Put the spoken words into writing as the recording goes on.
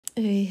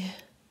Hey,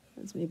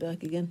 that's me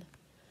back again.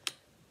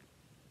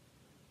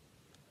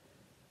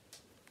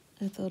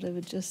 I thought I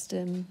would just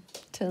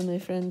tell my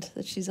friend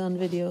that she's on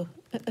video.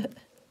 And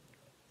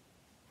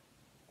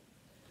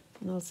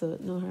also,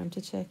 no harm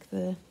to check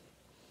the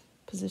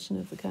position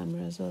of the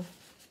camera as well.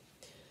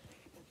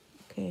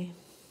 Okay.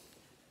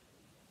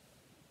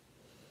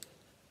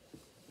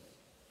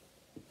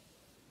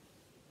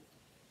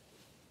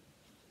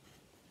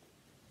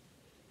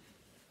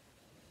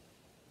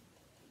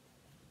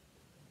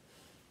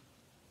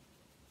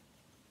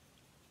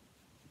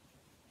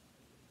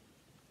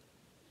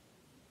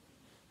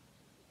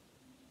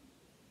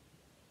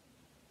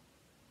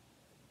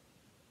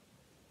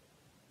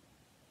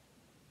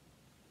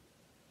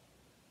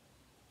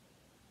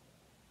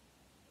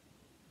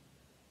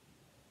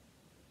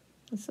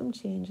 There's some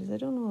changes. I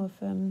don't know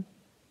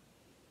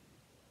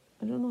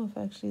if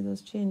actually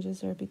those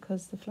changes are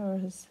because the flower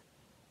has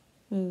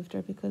moved,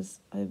 or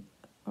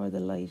or the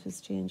light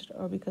has changed,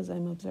 or because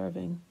I'm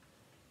observing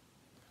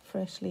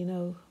freshly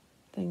now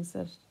things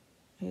that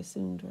I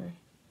assumed were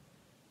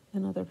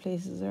in other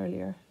places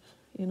earlier.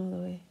 You know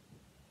the way.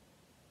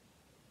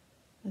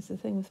 That's the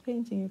thing with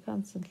painting, you're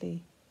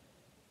constantly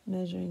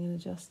measuring and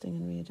adjusting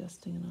and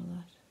readjusting and all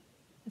that.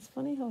 It's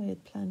funny how I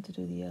had planned to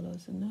do the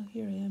yellows, and now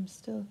here I am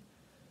still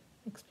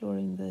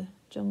exploring the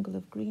jungle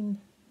of green.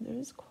 There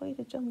is quite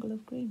a jungle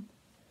of green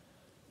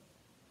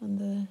on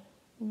the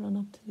run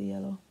up to the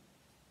yellow.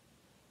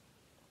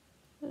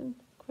 I'm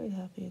quite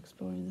happy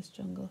exploring this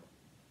jungle,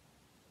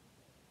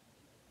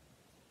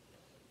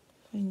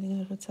 finding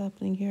out what's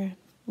happening here.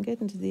 I'm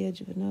getting to the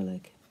edge of it now,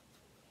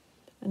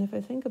 and if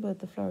I think about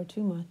the flower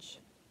too much,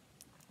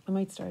 I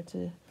might start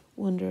to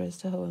wonder as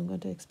to how I'm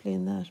going to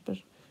explain that, but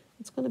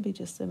it's going to be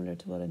just similar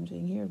to what I'm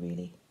doing here,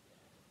 really.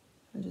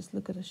 I'll just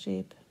look at a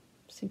shape,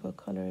 see what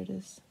colour it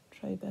is,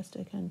 try best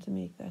I can to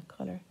make that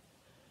colour,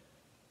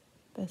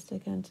 best I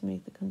can to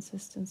make the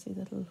consistency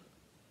that'll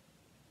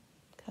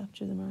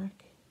capture the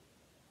mark,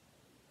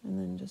 and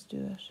then just do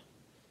it.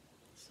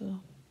 So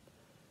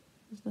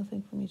there's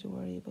nothing for me to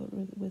worry about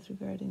with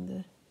regard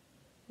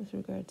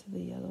to the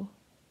yellow.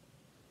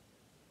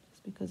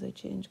 Just because I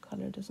change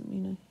colour doesn't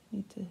mean I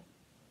need to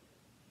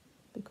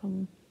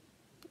become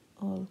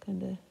all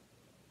kind of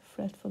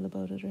fretful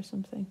about it or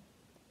something.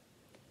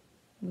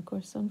 And of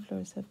course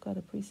sunflowers have got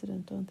a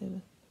precedent, don't they,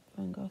 with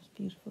Van Gogh's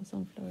beautiful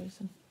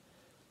sunflowers, and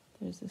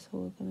there's this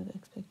whole kind of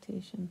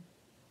expectation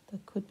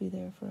that could be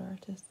there for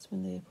artists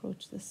when they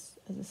approach this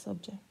as a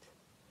subject.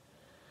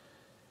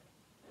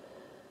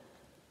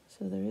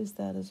 So there is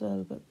that as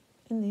well, but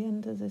in the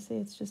end, as I say,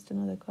 it's just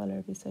another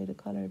colour beside a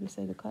colour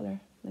beside a colour,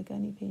 like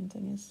any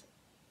painting is.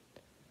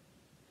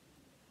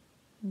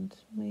 And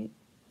my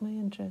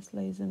interest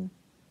lies in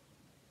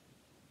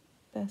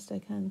best I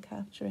can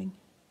capturing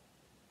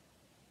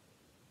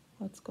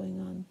what's going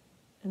on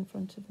in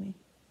front of me.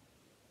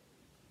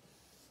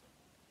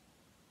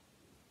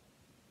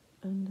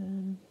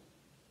 And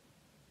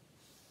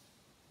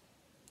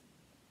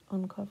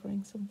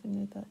uncovering something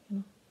like that,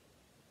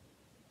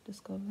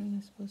 discovering,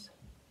 I suppose.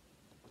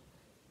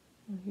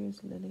 Well,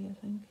 here's Lily, I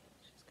think.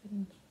 She's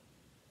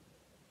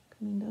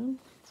coming down.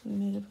 So we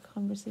might have a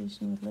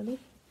conversation with Lily.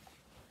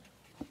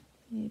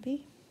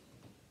 Maybe.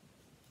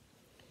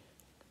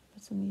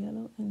 Put some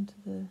yellow into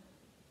the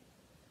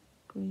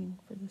green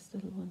for this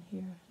little one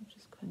here, which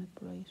is kind of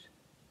bright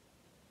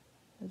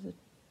as it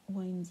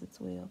winds its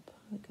way up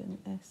like an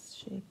S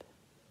shape.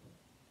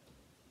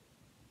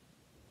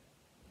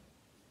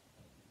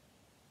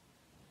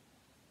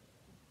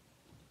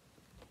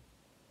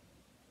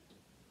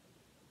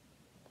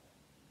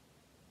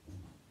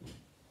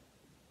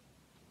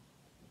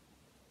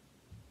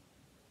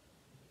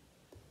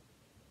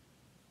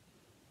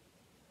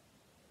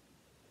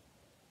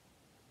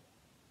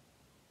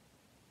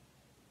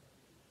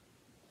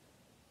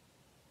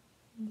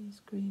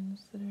 These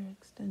greens that are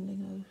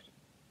extending out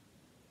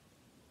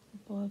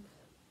above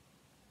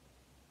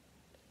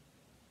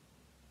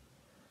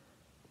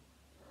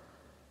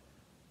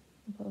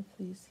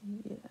these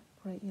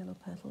bright yellow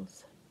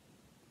petals.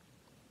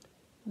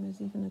 And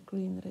there's even a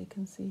green that I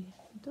can see.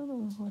 I don't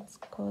know what's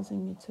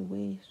causing me to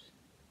wait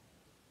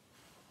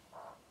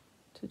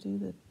to do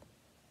the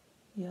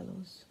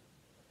yellows.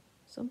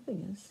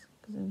 Something is,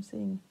 because I'm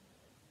seeing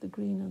the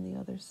green on the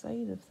other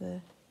side of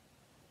the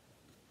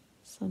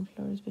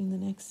sunflowers being the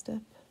next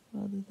step,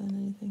 rather than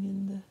anything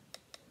in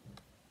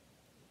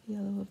the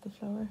yellow of the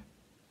flower.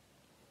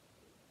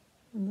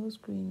 And those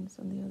greens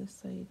on the other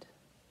side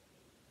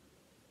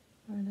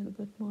are a little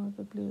bit more of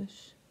a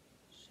bluish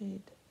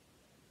shade.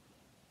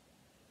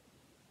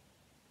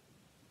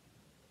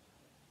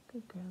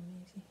 Good girl,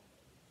 Maisie.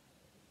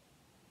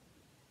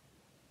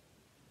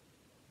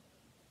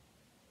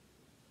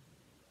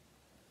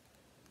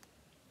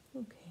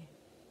 Okay.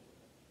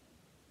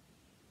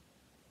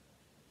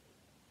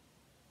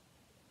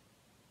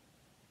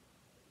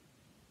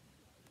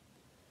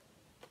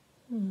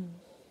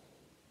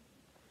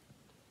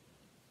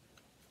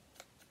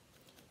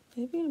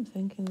 Maybe I'm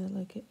thinking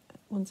that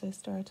once I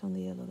start on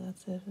the yellow,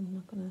 that's it.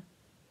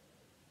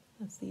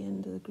 That's the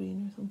end of the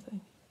green or something.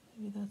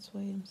 that's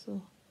why I'm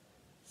so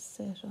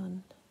set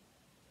on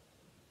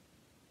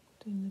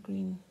doing the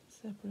green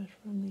separate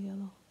from the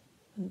yellow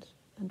and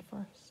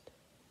first,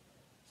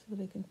 so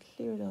that I can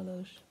clear it all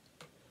out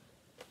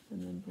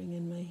and then bring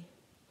in my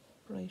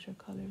brighter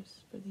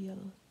colours for the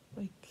yellow,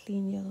 bright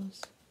clean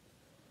yellows.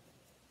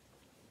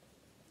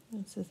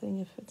 That's the thing,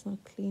 if it's not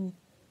clean,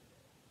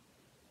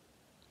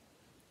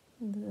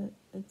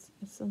 it's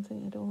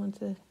something I don't want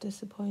to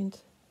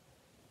disappoint.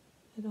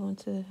 I don't want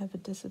to have a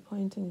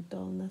disappointing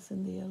dullness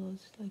in the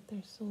yellows. Like,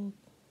 they're so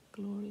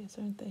glorious,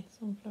 aren't they?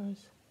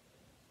 Sunflowers,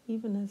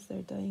 even as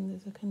they're dying,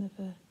 there's a kind of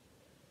a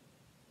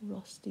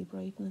rusty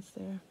brightness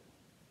there.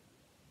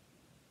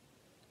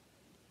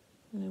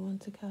 And I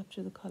want to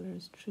capture the colour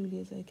as truly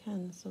as I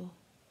can, so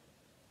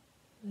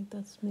I think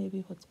that's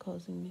maybe what's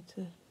causing me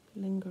to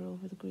linger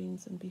over the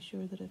greens and be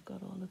sure that I've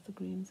got all of the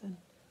greens in.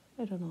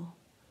 I don't know.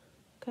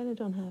 Kind of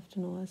don't have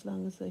to know, as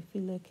long as I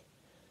feel like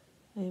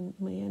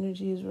my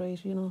energy is right,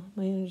 you know.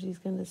 My energy is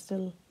kind of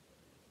still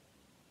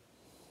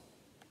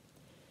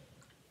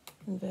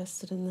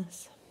invested in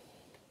this.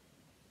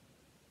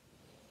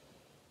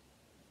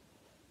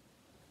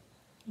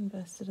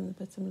 Invested in the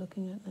bits I'm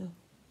looking at now.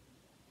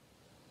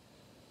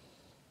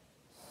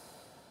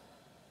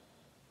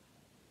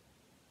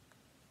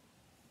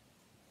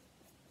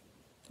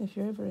 If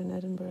you're ever in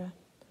Edinburgh,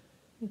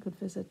 you could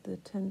visit the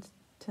 10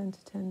 to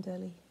 10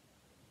 deli.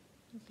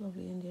 It's a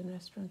lovely Indian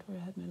restaurant where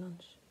I had my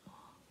lunch. Oh,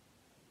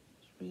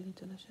 it was really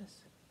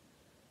delicious.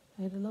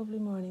 I had a lovely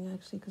morning,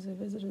 actually, because I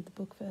visited the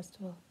book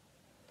festival.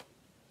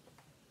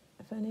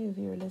 If any of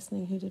you are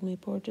listening who did my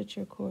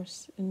portraiture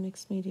course in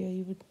mixed media,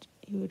 you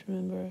would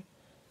remember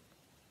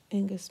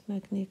Angus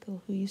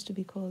MacNichol, who used to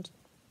be called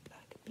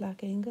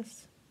Black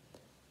Angus.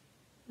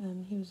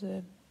 He was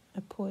a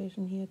poet,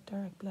 and he had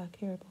dark black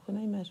hair, but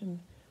when I met him,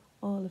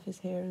 all of his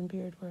hair and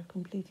beard were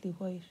completely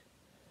white.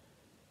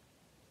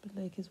 But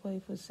like his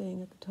wife was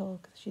saying at the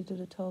talk, she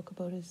did a talk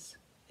about his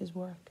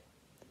work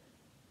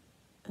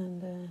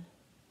and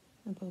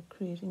about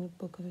creating a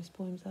book of his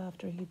poems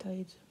after he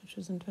died, which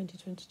was in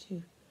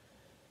 2022.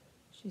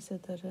 She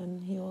said that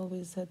he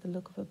always had the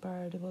look of a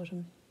bard about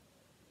him.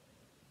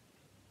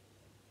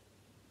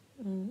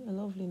 And a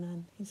lovely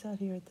man. He sat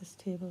here at this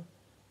table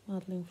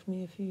modelling for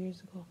me a few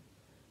years ago.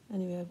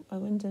 Anyway, I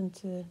went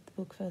into the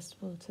book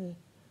festival to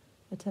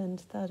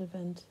attend that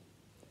event,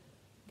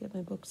 get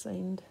my book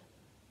signed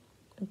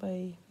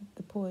by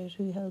the poet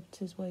who helped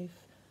his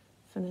wife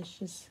finish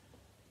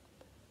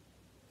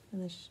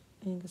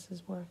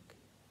Angus's work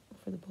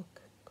for the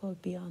book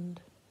called Beyond,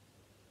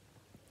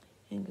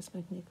 Angus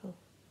MacNichol.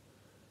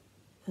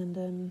 And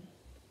then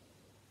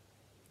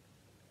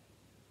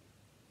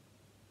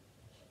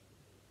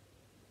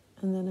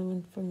I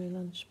went for my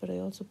lunch, but I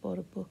also bought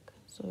a book,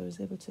 so I was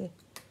able to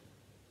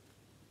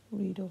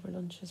read over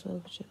lunch as well,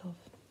 which I love.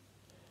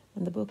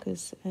 And the book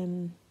is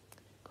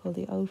called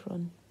The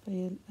Outrun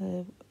by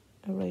a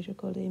writer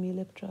called Amy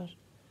Liptrot,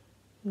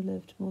 who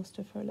lived most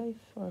of her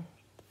life, or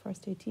the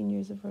first 18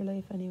 years of her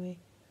life anyway,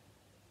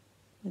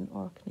 in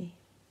Orkney,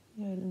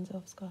 the islands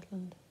of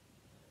Scotland.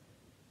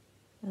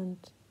 And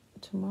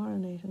tomorrow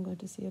night I'm going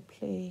to see a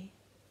play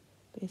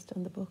based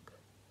on the book.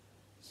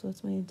 So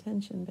it's my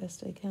intention,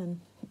 best I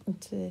can,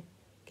 to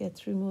get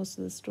through most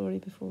of the story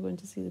before going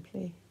to see the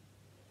play.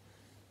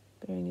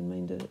 Bearing in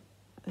mind that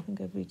I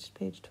think I've reached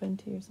page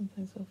 20 or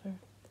something so far.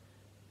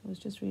 I was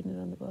just reading it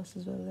on the bus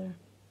as well there.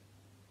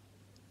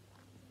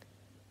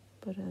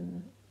 But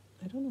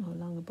I don't know how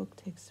long a book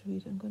takes to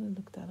read. I'm going to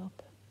look that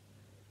up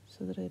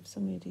so that I have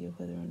some idea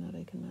whether or not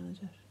I can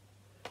manage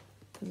it.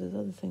 Because there's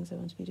other things I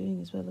want to be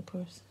doing as well, of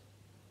course.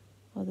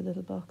 All the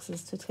little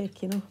boxes to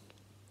tick, you know.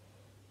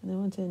 And I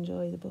want to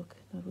enjoy the book,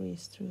 not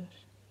race through it.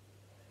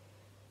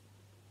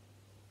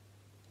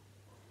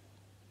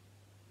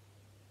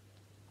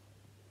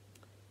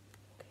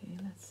 Okay,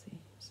 let's see.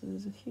 So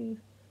there's a few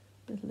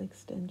little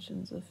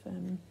extensions of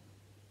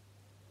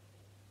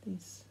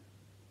these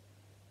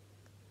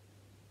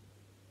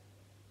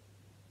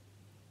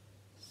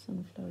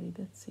sunflowery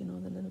bits, you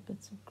know, the little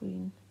bits of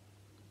green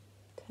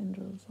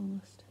tendrils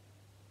almost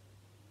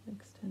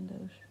extend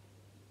out.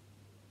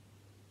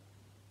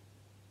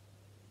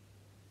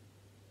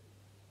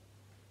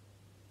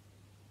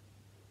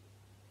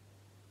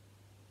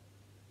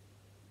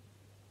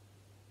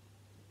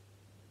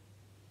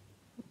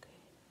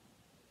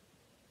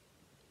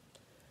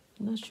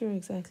 I'm not sure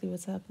exactly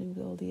what's happening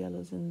with all the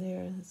yellows in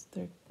there.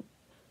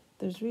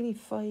 There's really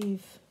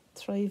 5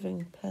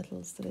 thriving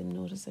petals that I'm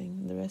noticing,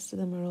 and the rest of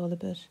them are all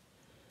they're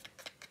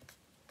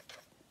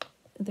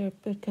a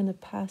bit kind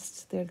of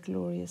past their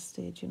glorious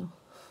stage, you know.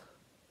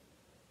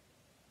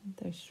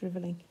 They're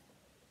shriveling,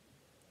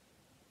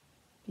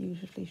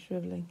 beautifully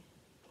shriveling,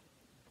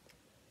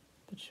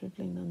 but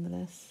shriveling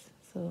nonetheless.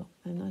 So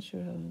I'm not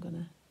sure how I'm going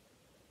to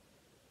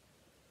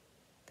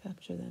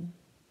capture them.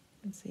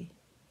 Let's see.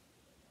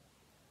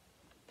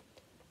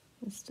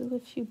 There's still a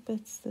few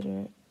bits that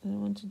I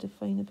want to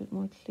define a bit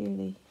more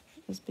clearly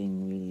as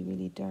being really,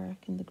 really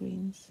dark in the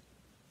greens.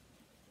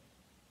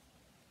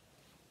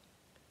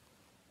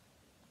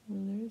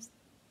 Well, there's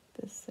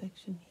this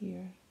section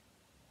here.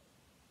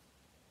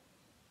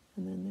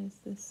 then there's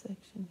this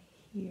section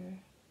here.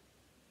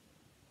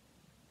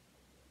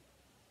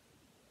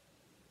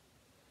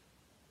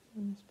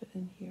 And this bit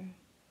in here.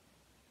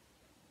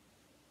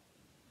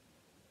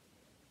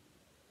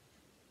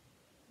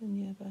 And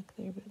yeah, back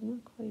there, but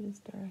not quite as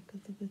dark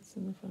as the bits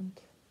in the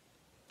front.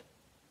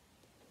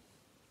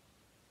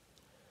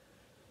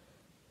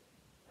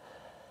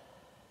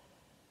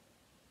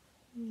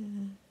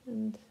 Yeah,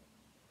 and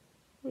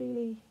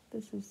really,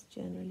 this is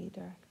generally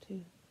dark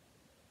too.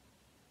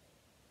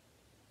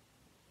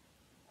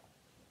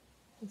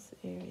 This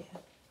area.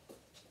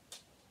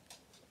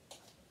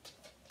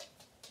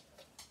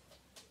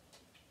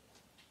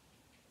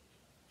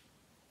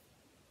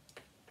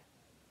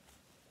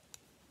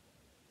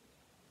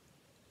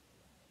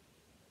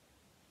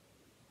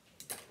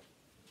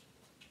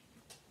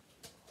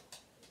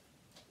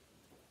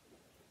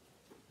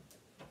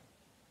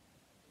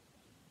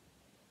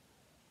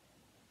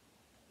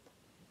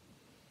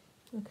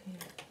 Okay.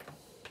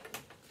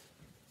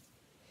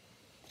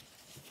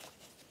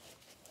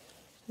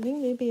 I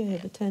think maybe I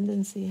have a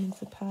tendency,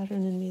 it's a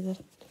pattern in me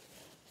that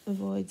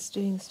avoids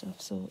doing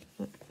stuff, so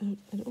I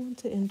don't want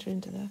to enter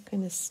into that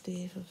kind of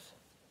state of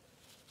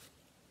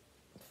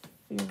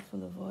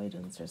fearful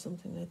avoidance or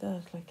something like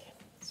that.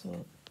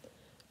 So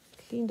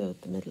cleaned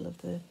out the middle of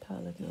the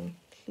palette now,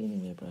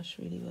 cleaning my brush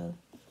really well.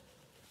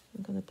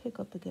 I'm going to pick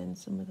up again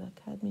some of that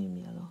cadmium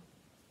yellow.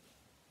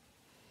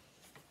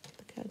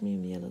 The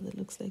cadmium yellow that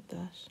looks like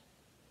that.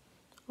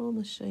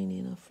 Almost shiny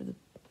enough for the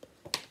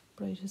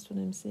brightest one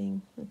I'm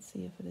seeing. Let's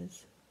see if it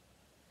is.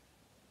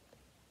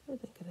 I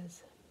think it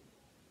is.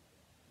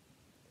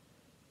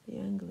 The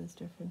angle is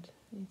different.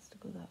 It needs to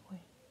go that way.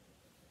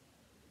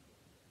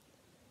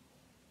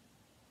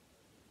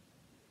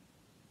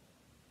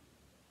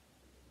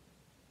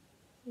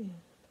 Yeah.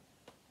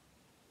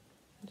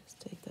 I'll just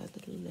take that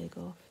little leg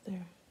off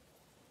there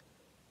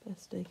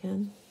best I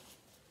can.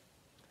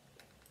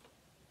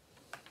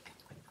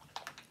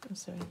 Oh,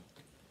 sorry.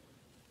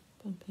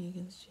 Bumping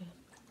against you.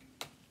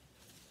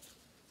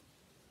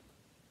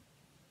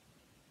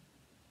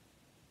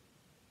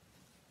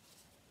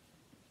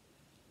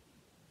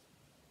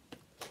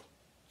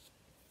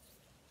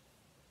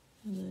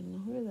 And I don't know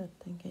where that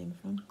thing came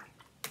from.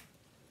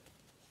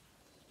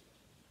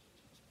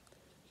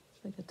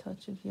 It's like a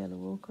touch of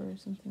yellow ochre or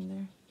something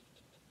there.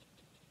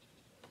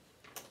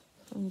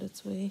 Found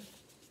its way.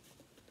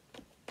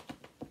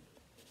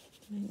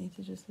 Might need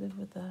to just live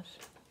with that.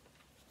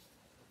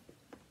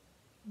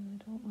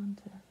 And I don't want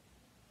to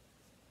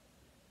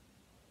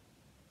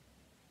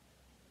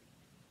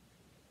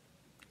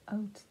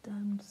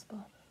out-damned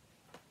spot.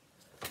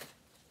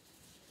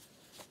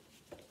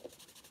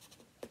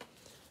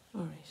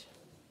 All right.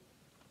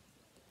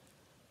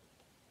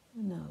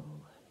 Now,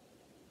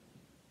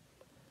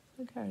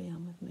 I'll carry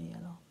on with my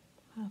yellow.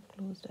 Half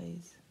closed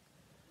eyes.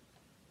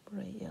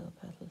 Bright yellow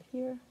petal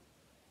here.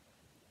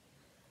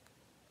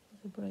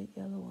 There's a bright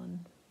yellow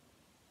one.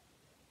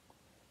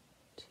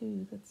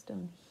 Two that's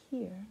down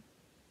here.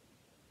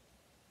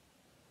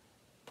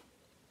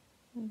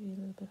 Maybe a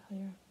little bit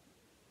higher.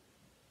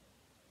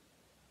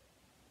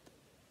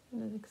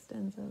 And it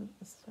extends out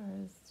as far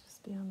as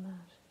just beyond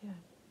that, yeah.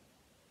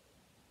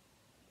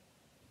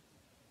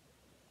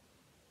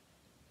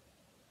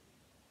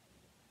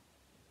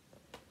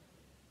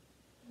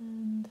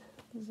 And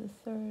there's a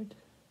third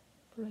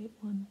bright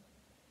one,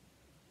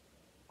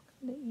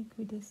 kind of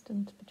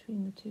equidistant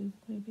between the two,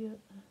 maybe a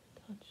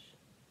touch,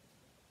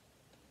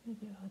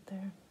 maybe out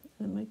there.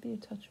 And it might be a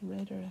touch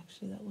redder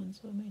actually, that one,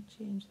 so I might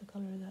change the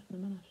colour of that in a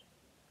minute.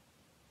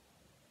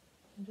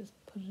 I just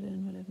put it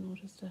in when I've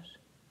noticed it.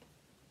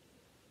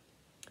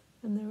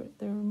 And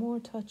there are more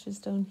touches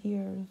down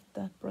here of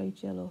that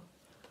bright yellow.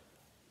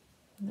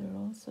 And there are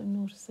also, I'm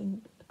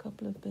noticing a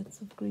couple of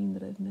bits of green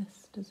that I've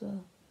missed as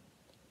well,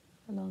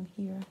 along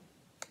here,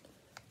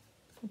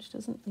 which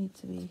doesn't need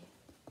to be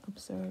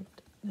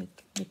observed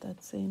like with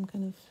that same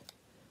kind of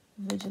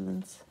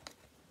vigilance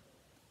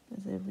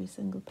as every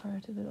single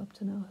part of it up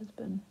to now has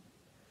been.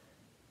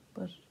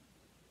 But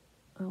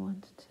I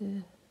wanted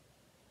to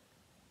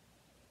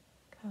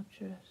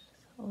capture it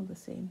all the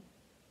same,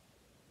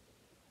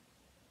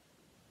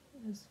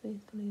 as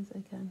faithfully as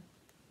I can.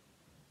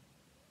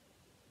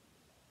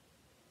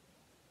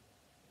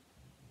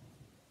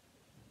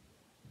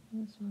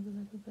 There's another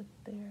little bit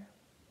there.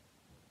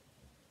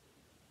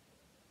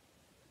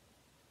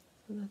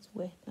 So that's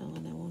wet now,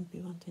 and I won't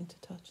be wanting to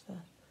touch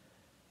that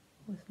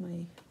with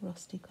my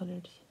rusty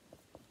coloured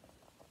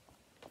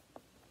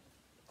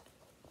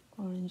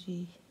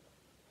orangey,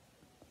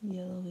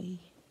 yellowy.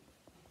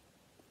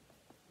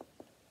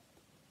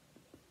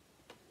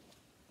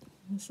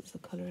 This is the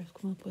colour I've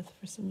come up with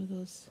for some of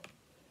those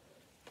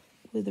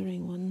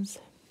withering ones.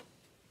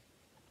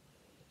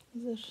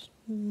 Is it?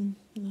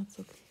 Not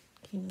so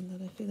keen on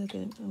that. I feel like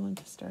I want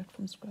to start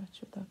from scratch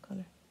with that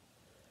colour.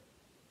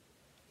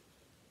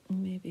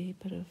 Maybe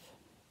a bit of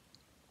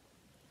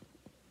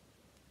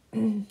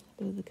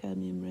the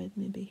cadmium red,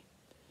 maybe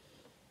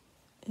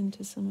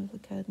into some of the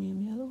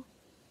cadmium yellow,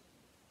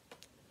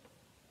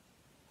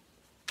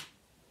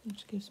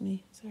 which gives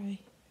me,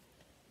 sorry,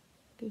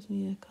 gives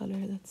me a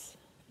colour that's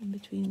in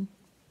between.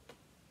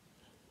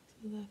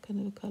 So that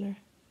kind of a colour,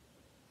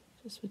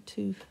 just with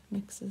two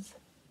mixes.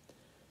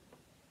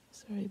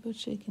 Sorry about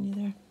shaking you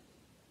there.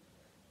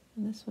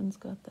 And this one's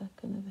got that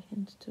kind of a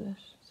hint to it,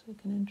 so I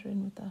can enter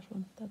in with that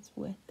one. That's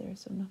wet there,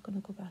 so I'm not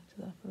going to go back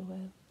to that for a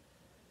while.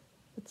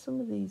 But some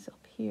of these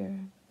up here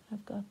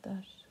have got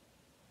that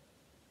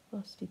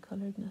rusty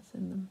colouredness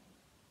in them.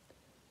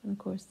 And of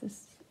course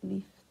this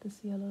leaf, this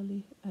yellow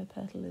leaf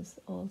petal is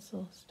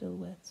also still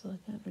wet, so I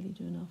can't really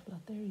do an awful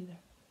lot there either.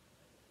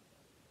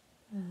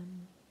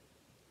 And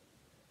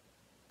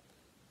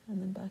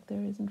then back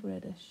there isn't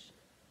reddish.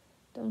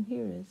 Down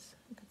here is.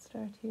 I could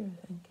start here,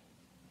 I think.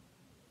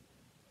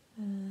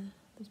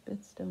 There's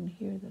bits down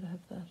here that have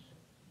that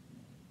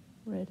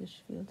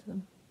reddish feel to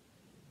them.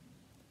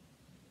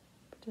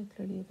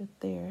 Particularly a bit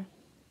there.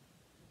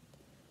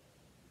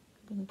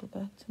 I'm going to go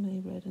back to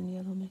my red and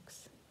yellow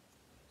mix.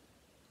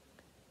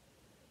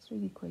 It's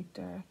really quite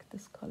dark,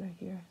 this colour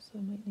here, so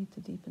I might need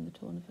to deepen the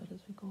tone of it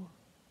as we go.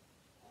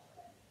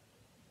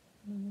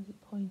 And then there's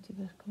a pointy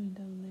bit coming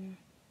down there.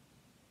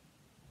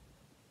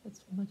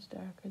 It's much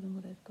darker than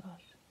what I've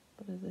got,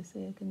 but as I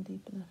say, I can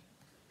deepen it.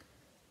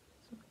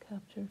 So I'll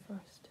capture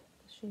first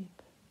the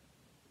shape.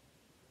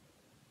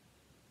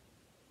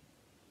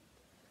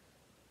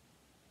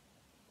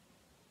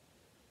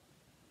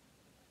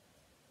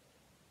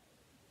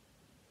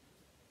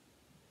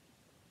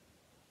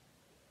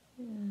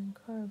 And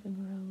carving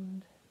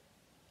around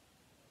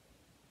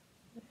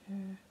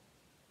there.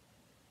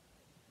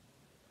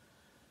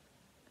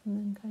 And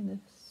then kind of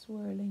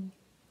swirling.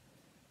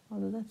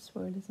 Although that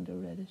swirl isn't a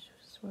reddish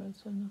swirl,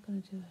 so I'm not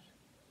going to do it.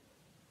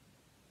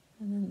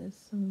 And then there's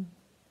some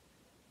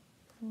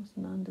almost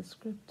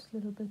nondescript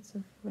little bits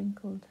of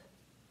wrinkled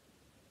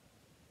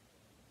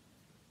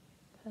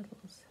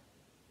petals.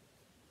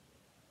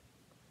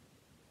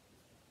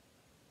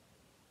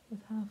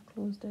 With half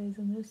closed eyes,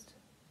 I'm just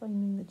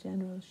finding the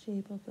general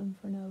shape of them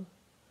for now,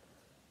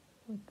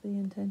 with the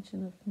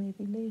intention of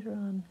maybe later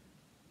on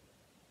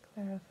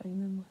clarifying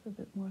them with a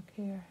bit more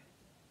care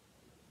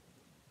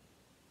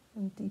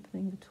and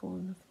deepening the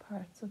tone of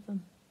parts of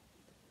them,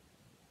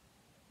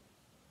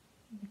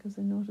 because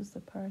I notice the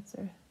parts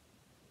are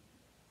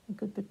a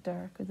good bit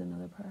darker than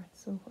other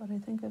parts. So what I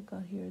think I've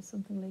got here is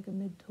something like a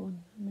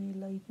mid-tone. I may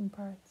lighten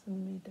parts and I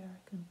may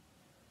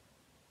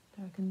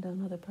darken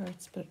down other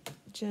parts, but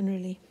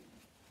generally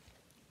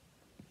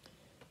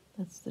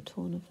that's the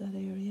tone of that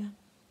area,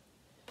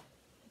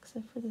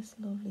 except for this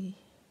lovely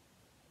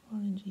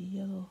orangey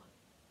yellow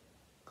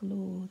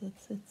glow that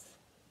sits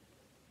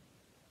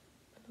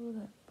below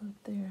that about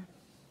there.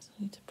 So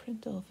I need to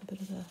print off a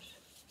bit of that.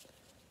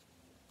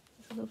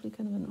 There's a lovely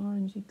kind of an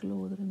orangey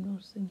glow that I'm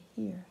noticing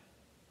here.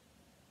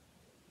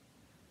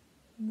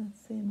 And that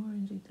same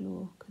orangey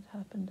glow could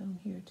happen down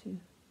here too.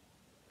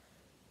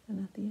 And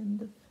at the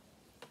end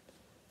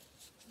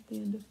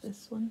of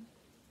this one,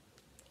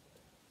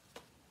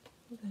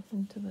 with a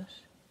hint of it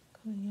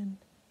coming in.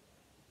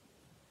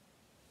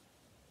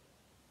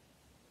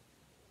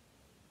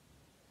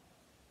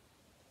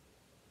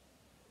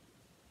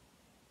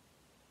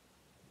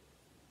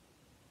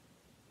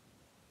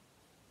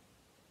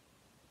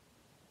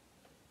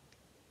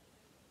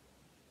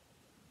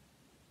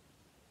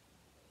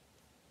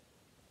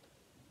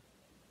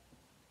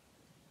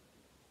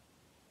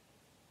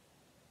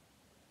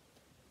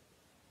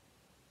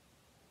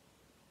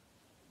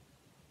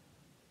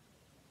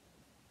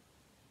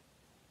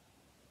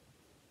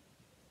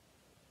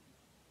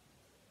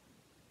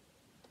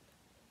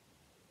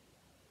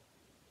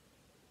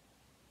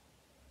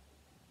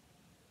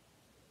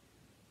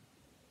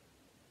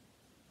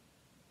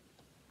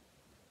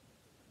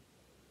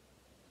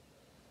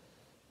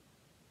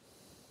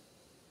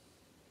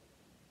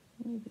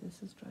 Maybe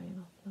this is dry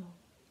enough now.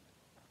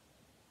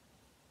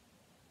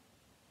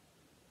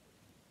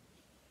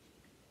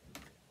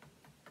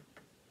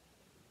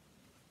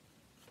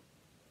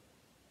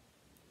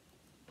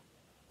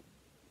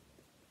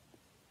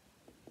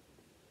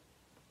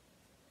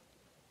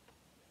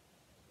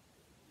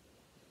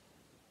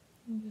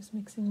 I'm just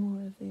mixing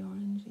more of the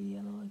orangey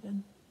yellow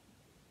again.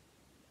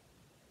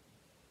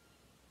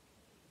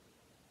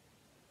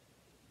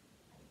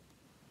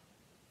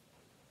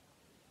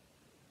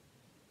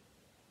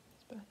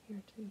 It's back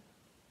here too.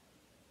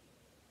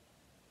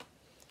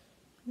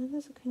 And then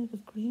there's a kind of a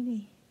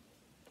greeny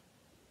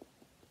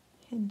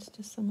hint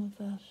to some of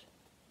that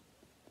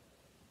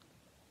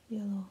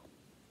yellow.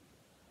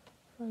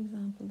 For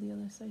example, the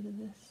other side of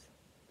this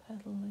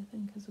petal, I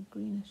think, has a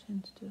greenish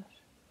hint to it.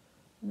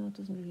 I know it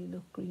doesn't really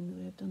look green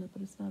the way I've done it,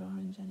 but it's not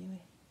orange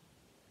anyway.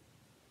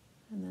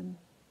 And then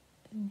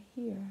in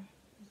here,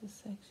 there's a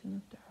section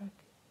of dark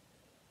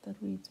that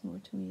reads more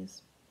to me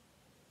as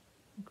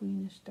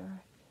greenish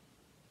dark.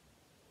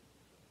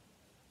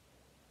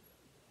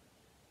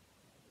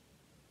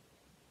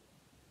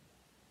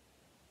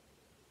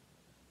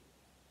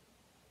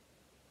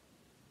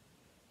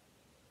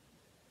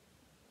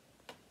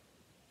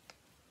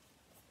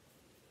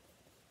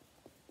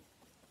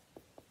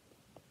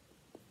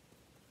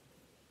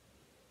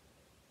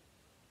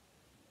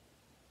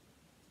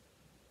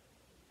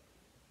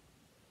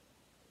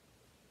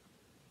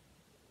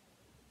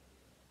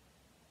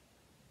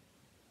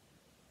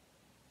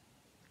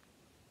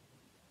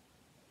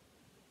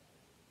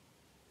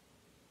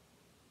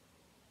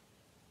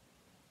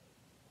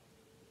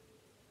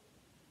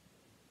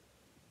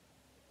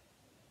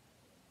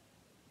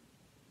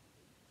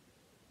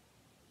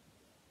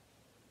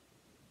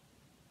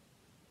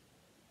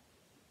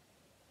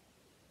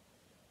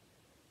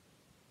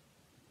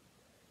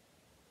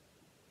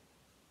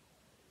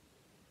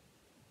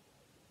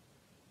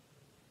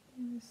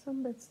 There's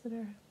some bits that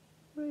are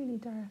really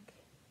dark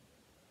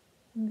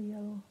in the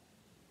yellow.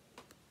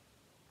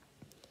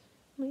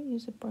 Might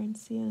use a burnt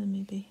sienna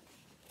maybe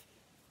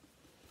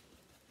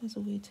as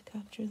a way to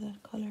capture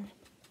that colour.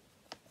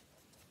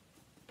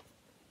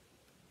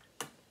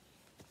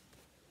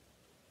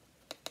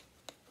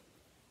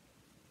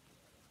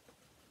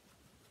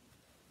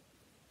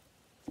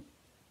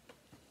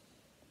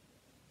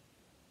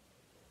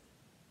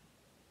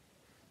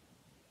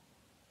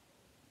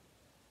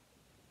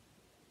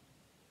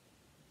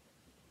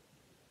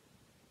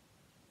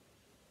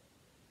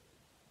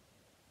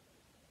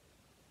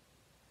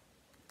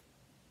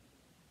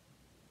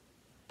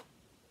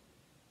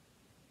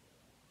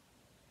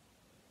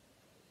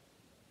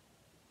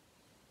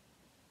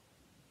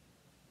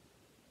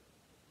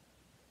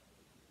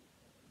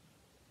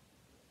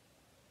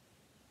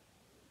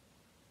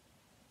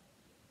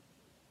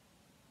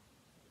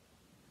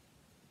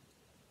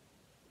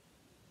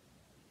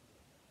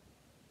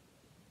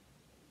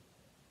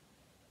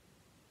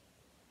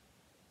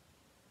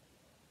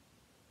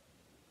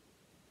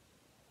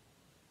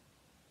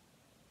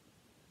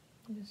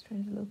 I'm just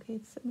trying to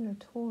locate similar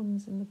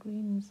tones in the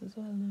greens as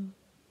well now.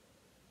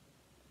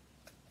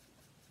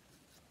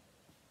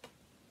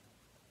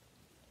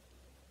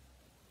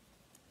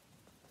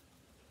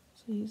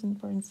 So using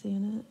burnt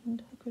sienna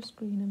and hooker's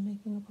green, I'm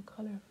making up a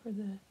colour for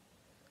the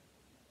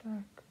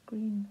dark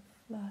green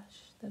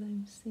flash that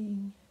I'm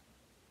seeing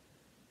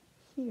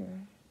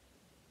here.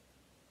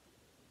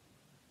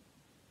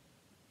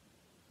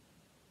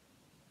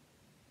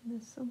 And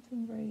there's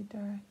something very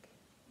dark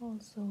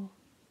also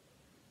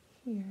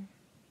here.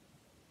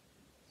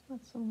 It's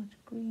not so much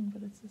green,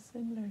 but it's a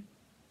similar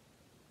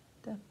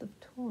depth of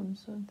tone,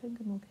 so I think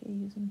I'm okay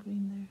using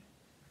green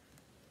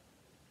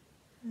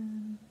there.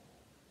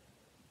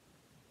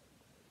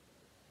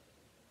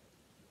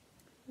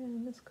 Yeah,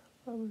 this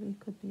probably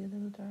could be a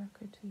little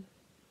darker too.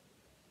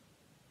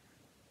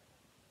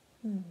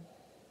 And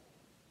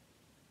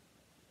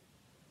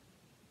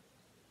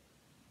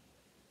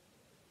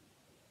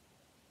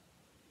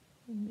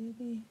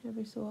maybe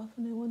every so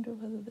often I wonder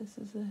whether this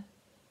is a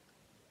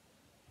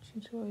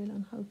tutorial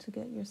on how to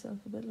get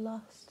yourself a bit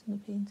lost in a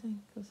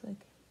painting, because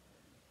like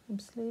I'm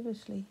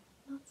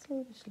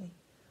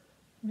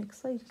I'm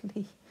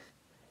excitedly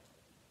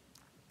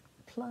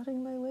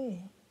plotting my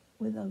way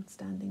without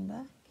standing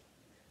back,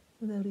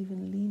 without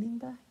even leaning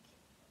back,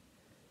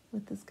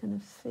 with this kind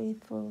of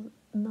faithful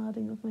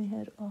nodding of my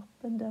head up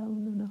and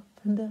down and up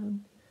and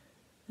down.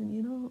 And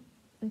you know,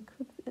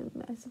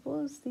 I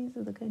suppose these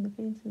are the kind of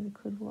paintings that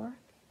could work.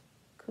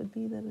 Could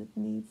be that it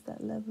needs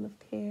that level of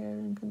care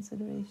and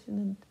consideration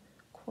and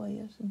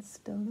quiet and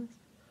stillness.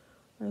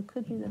 Or it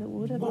could be that it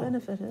would have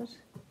benefited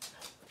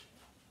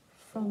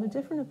from a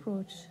different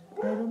approach.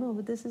 I don't know,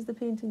 but this is the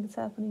painting that's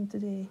happening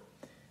today.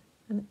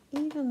 And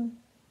even,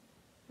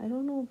 I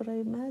don't know, but I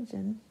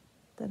imagine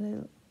that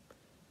I'll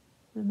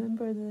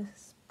remember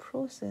this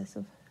process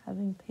of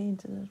having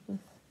painted it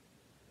with,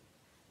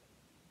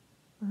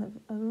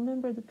 I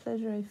remember the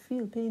pleasure I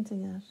feel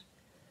painting it.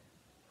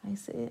 I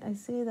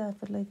say that,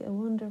 but like I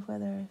wonder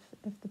whether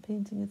if the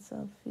painting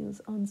itself feels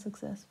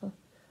unsuccessful,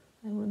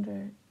 I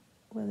wonder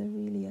whether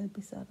really I'd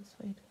be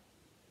satisfied.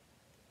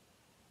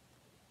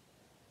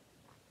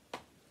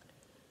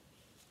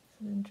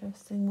 It's an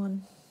interesting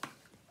one,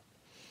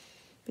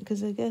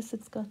 because I guess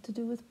it's got to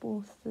do with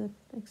both the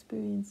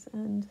experience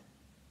and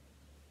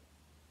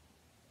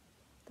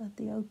that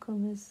the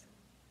outcome is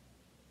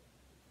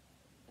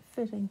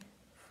fitting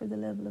for the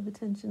level of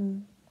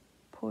attention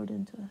poured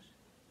into it.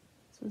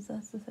 So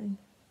that's the thing.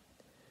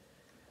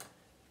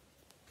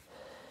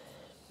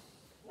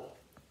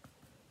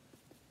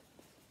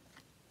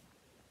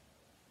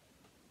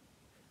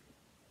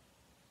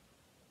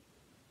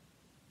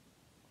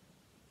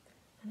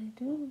 And I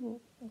do,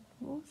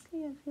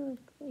 mostly I feel like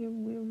we're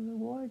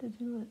rewarded,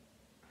 you know, our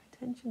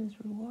attention is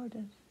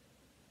rewarded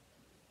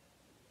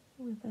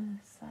with a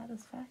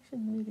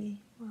satisfaction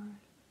maybe, or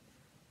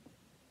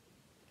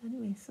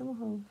anyway,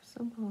 somehow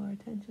our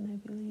attention, I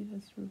believe,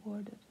 is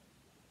rewarded.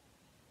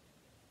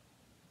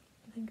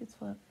 I think it's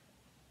what,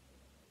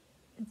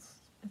 it's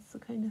the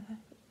kind of,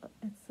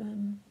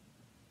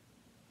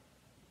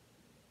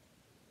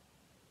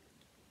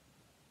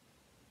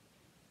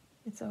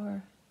 it's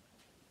our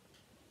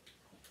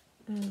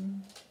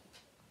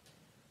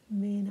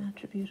main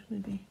attribute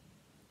maybe,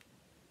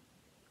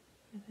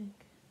 I think.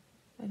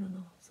 I don't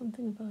know,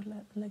 something about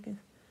like I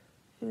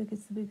feel like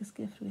it's the biggest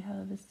gift we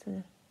have is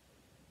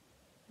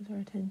our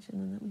attention,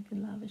 and that we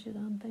can lavish it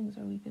on things,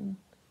 or we can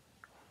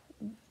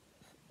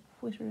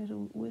fritter it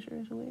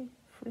away,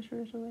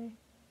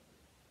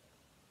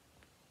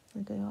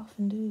 like I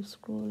often do,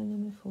 scrolling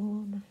on my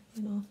phone, or,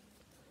 you know.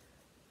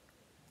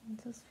 It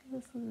just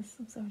feels like there's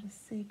some sort of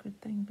sacred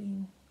thing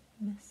being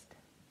missed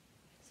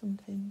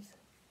sometimes.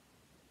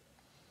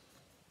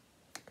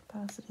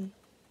 Capacity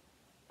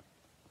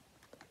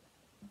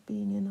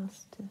being in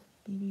us to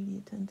be really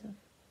attentive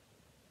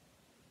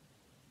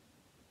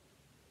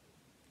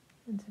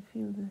and to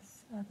feel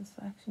this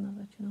satisfaction of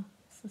it, you know,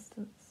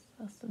 sustenance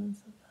of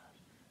that.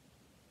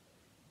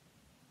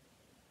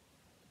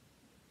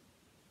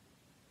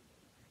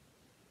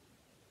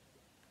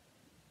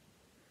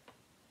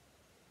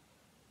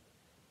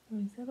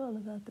 Having said all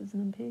of that, there's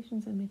an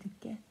impatience in me to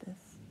get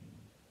this.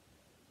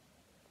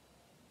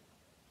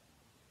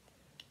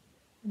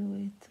 In a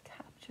way, to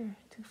capture,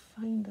 to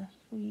find it,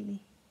 really.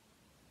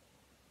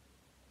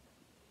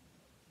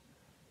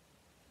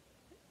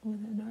 With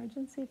an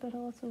urgency, but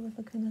also with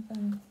a kind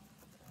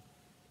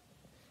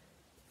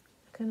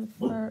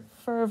of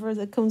fervour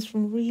that comes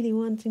from really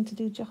wanting to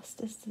do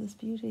justice to this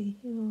beauty,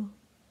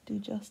 do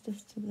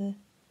justice to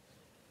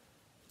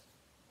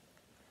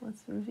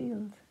what's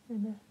revealed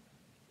in it.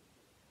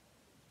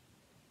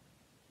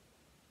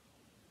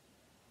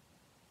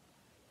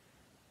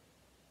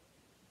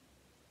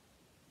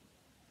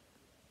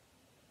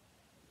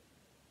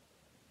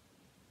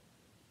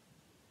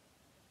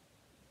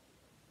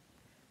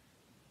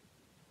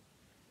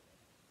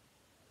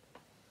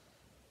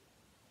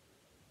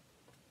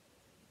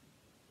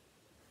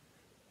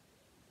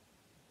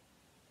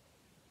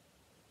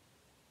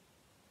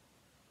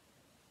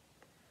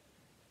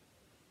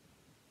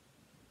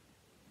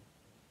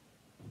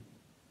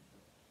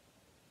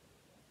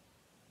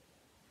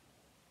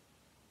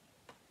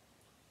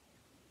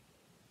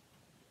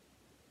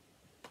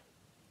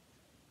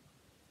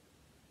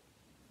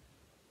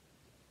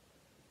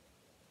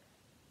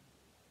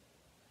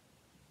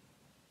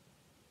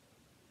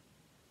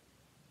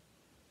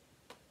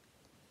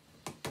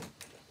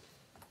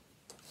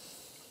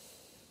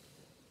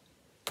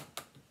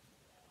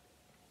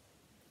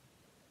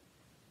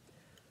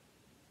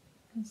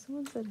 And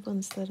someone said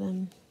once that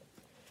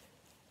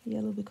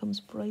yellow becomes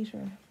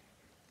brighter.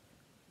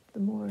 The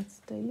more it's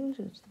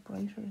diluted, the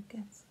brighter it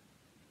gets.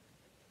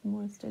 The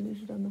more it's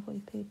diluted on the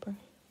white paper.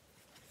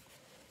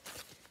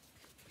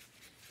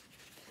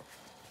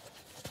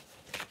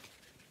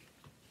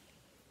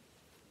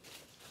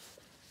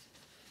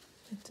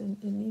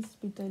 It needs to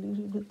be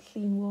diluted with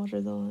clean water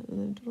though,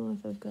 and I don't know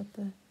if I've got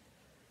the...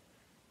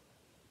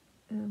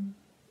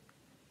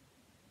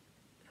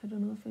 I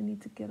don't know if I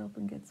need to get up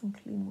and get some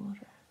clean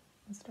water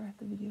and start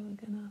the video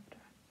again after.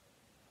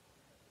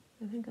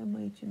 I think I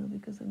might,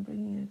 because I'm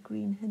bringing a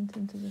green hint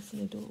into this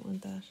and I don't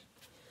want that.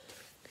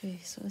 Okay,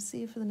 so I'll see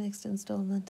you for the next installment.